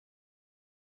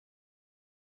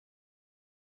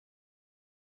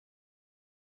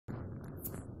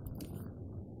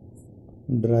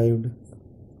derived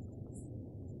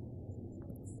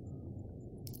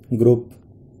group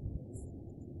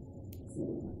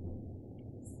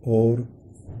or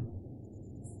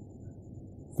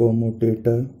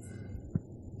commutator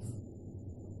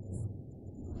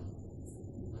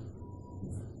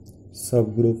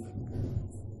subgroup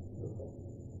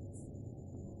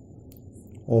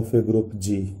of a group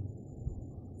G.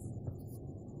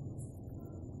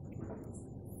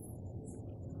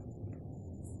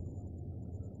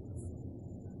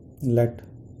 Let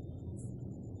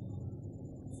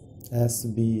S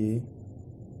be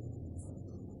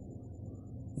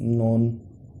a non-empty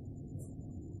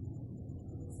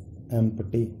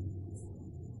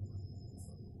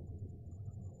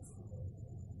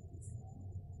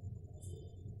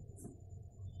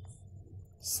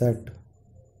set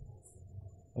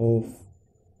of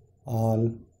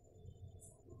all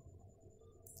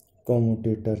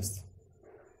commutators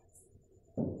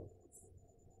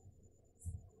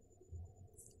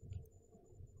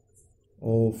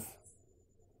of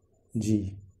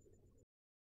G.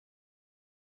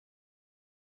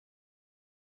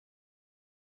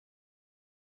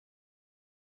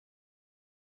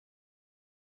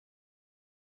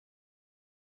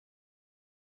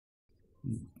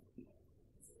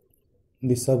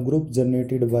 The subgroup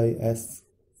generated by S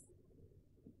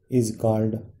is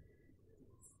called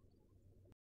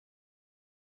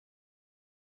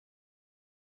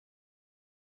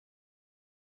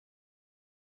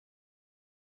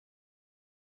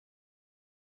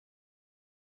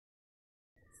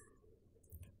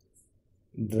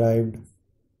derived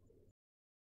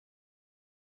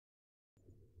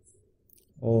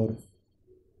or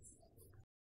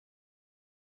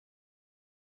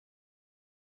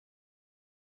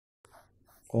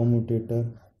commutator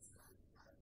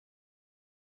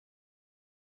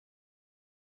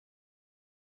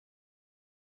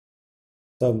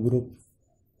subgroup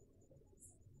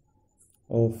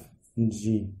of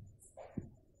G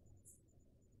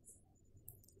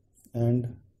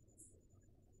and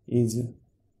is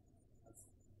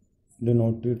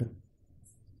denoted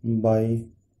by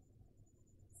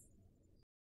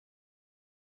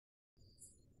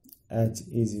H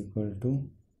is equal to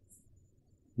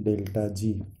delta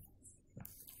G,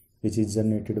 which is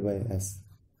generated by S.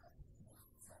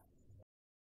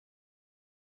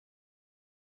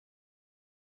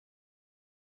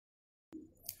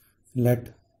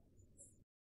 Let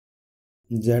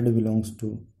Z belongs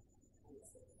to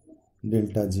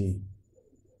delta G.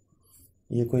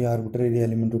 ये कोई arbitrary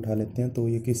element उठा लेते हैं तो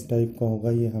ये किस type का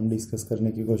होगा ये हम डिस्कस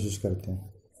करने की कोशिश करते हैं.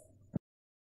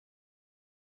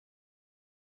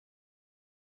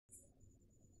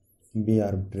 Be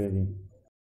arbitrary.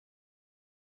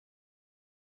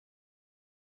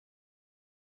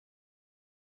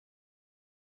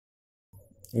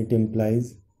 It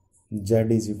implies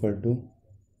Z is equal to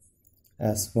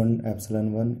S1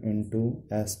 epsilon 1 into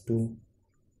S2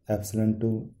 epsilon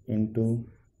 2 into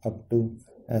up to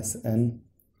Sn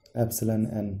epsilon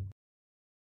n,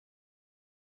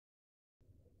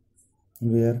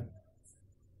 where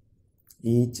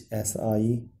each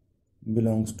Si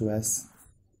belongs to S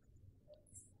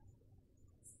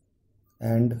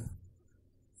and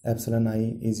epsilon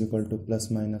I is equal to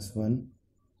plus minus 1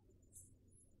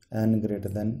 n greater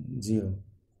than 0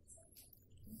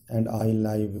 and I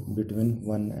lie between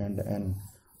 1 and n.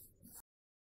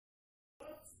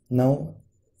 Now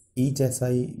each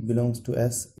Si belongs to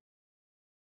S.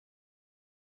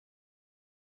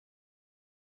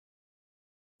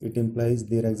 It implies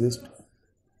there exists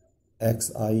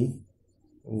Xi,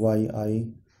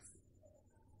 Yi,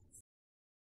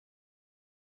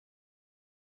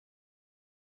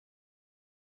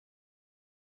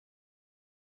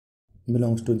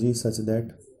 belongs to G such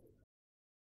that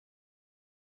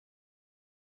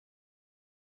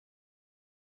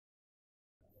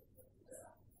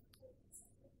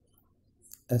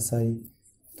Si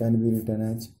can be written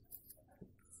as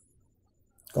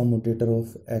commutator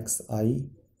of Xi,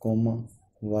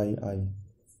 Yi.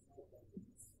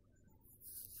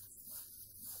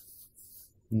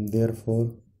 Therefore,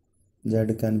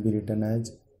 Z can be written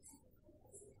as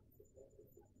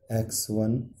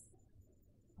X1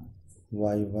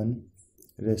 Y1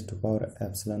 raised to power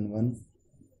epsilon 1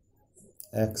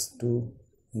 X2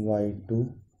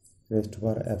 Y2 raised to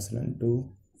power epsilon 2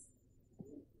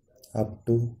 up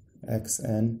to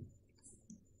Xn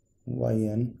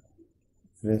Yn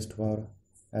raised to power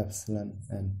epsilon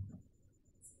n.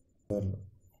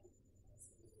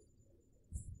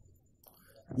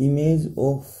 Image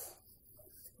of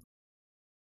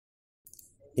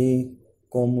a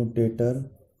commutator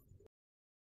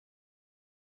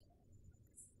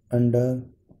under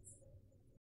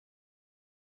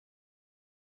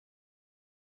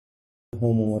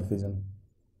homomorphism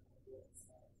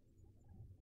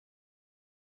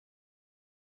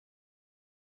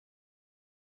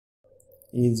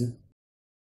is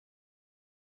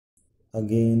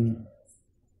again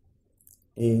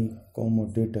a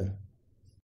commutator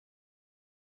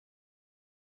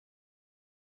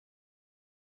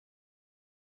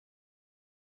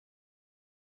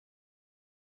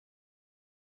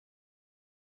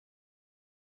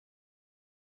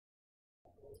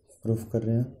proof कर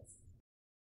रहे हैं।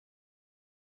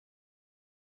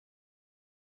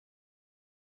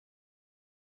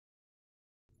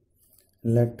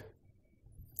 Late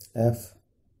f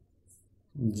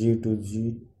g to g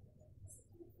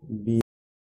be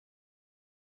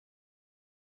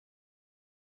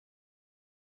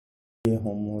a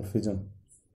homomorphism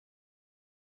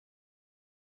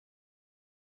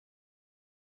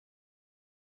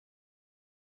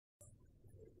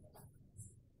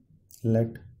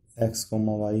let x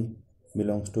comma y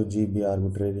belongs to g be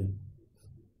arbitrary,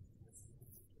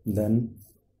 then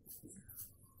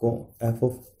f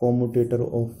of commutator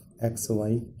of xy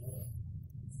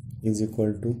is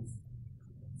equal to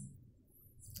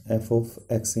f of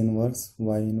x inverse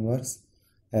y inverse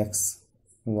x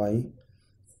y,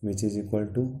 which is equal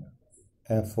to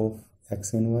f of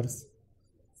x inverse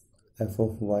f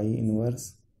of y inverse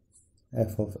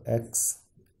f of x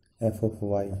f of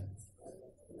y,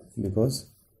 because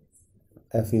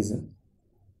f is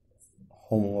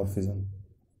homomorphism।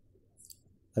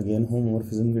 Again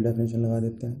homomorphism की definition लगा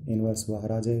देते हैं, inverse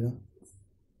बाहर आ जाएगा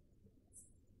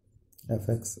F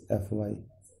x F Y,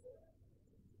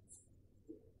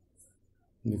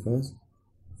 because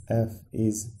F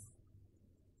is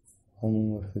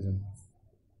homomorphism.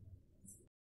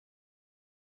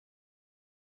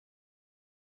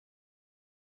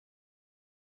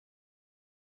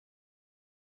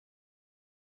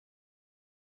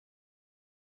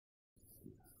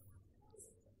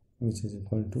 which is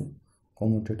equal to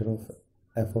commutator of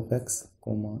f of x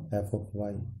comma f of y,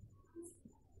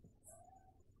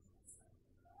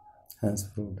 hence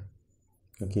proved।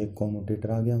 क्योंकि एक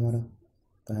commutator आ गया हमारा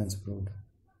तो hence proved।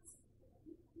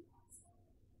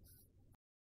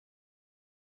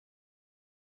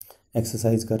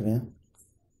 एक्सरसाइज कर रहे हैं।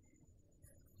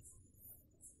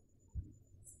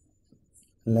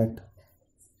 Late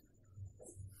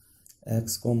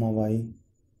x comma y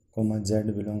comma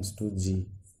z belongs to g,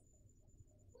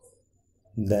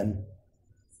 then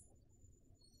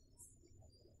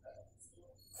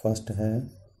first है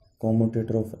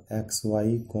commutator of x y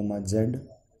comma z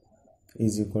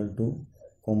is equal to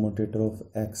commutator of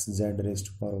x z raised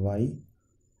to power y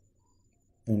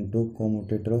into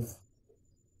commutator of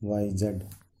y z।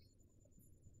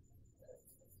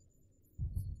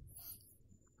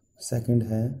 Second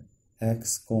है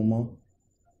x comma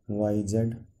y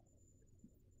z,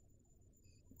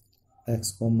 x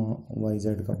comma y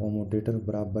z का commutator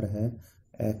बराबर है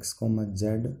x comma z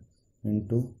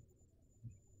into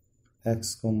x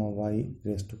comma y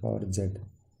rest to power z,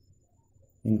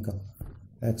 इनका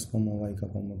x comma y का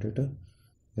commutator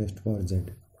rest to power z।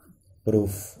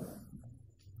 Proof,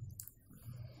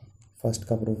 first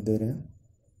का proof दे रहे हैं,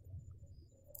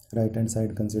 right hand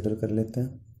side consider कर लेते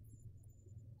हैं।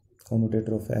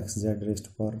 Commutator of x z rest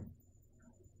to power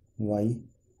y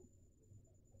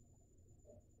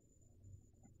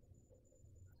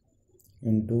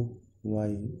into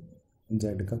Y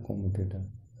Z का commutator,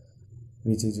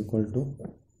 which is equal to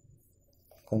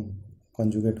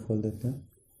conjugate खोल देते हैं,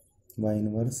 वाई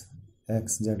इनवर्स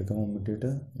एक्स जेड का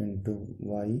commutator into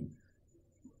Y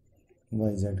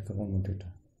Y Z का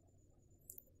commutator,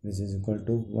 which is equal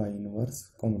to Y inverse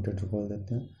commutator खोल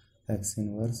देते हैं, x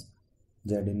inverse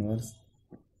Z inverse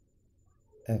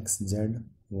x Z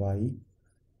Y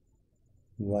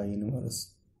Y inverse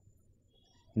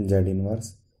Z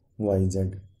inverse Y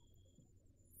Z,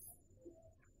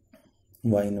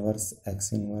 Y inverse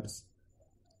x inverse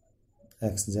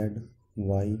x Z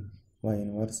Y Y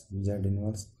inverse Z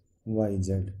inverse Y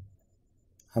Z.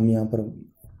 हम यहाँ पर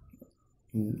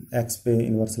x पे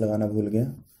inverse लगाना भूल गया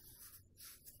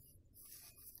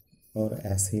और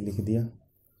ऐसे ही लिख दिया।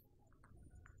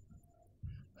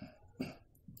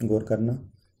 गौर करना,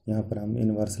 यहाँ पर हम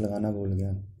इनवर्स लगाना भूल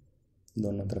गया,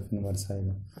 दोनों तरफ इनवर्स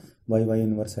आएगा। वाई वाई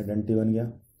इनवर्स आइडेंटिटी बन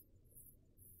गया,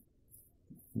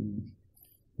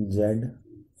 Z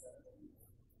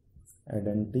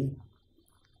identity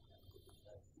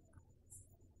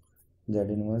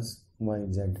Z inverse Y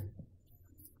Z,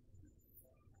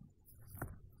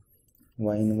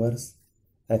 Y inverse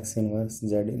x inverse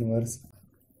Z inverse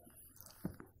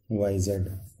Y Z,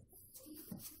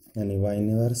 यानी Y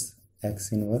inverse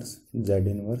x inverse Z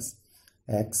inverse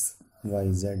x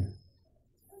Y Z.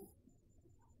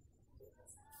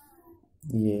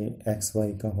 ये एक्स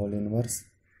वाई का whole inverse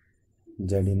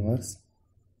Z inverse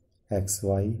x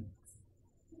Y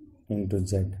into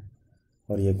Z,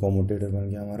 और ये commutator बन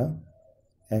गया हमारा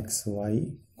x Y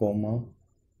coma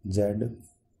Z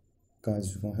का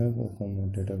जो है वो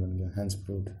कॉम्यूटेटर बन गया, हैंस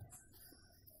प्रूव्ड।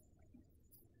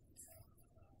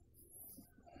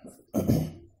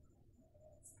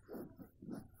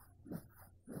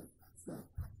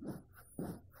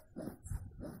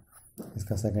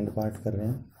 इसका सेकंड पार्ट कर रहे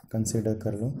हैं, कंसीडर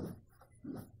कर लो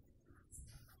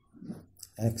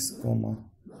x comma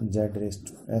Z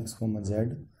rest x comma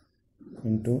Z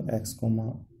into x comma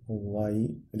y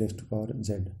raised power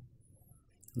Z.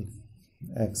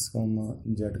 X comma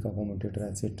Z का कॉम्यूटेटर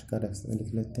ऐसे कर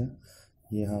लिख लेते हैं,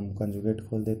 ये हम कंजुगेट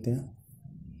खोल देते हैं।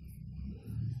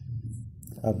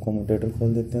 अब कॉम्यूटेटर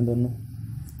खोल देते हैं दोनों,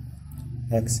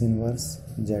 x inverse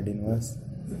Z inverse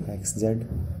x Z,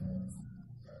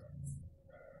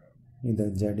 इधर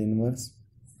Z inverse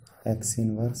x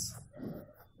inverse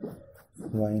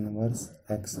Y inverse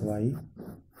x Y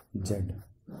Z,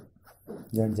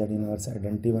 Z Z inverse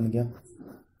identity बन गया।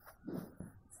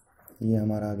 ये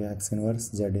हमारा आ गया x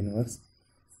inverse Z inverse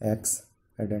x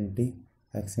identity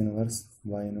x inverse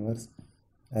Y inverse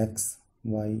x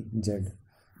Y Z,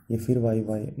 ये फिर Y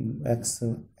Y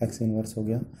x inverse हो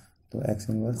गया, तो x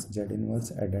inverse Z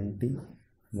inverse identity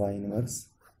Y inverse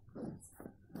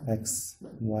x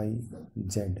Y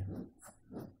Z,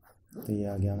 तो ये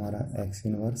आ गया हमारा x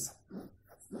inverse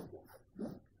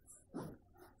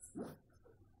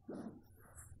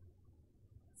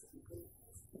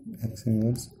x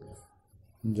inverse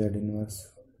Z inverse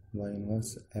Y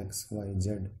inverse x Y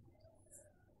Z,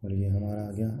 और ये हमारा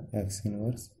आ गया x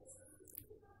inverse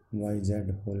Y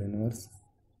Z whole inverse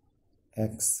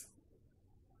x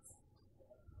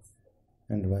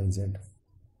and Y Z,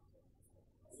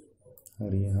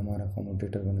 और ये हमारा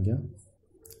कॉम्यूटेटर बन गया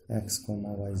x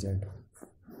comma Y Z,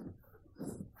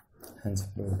 hence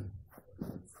proved.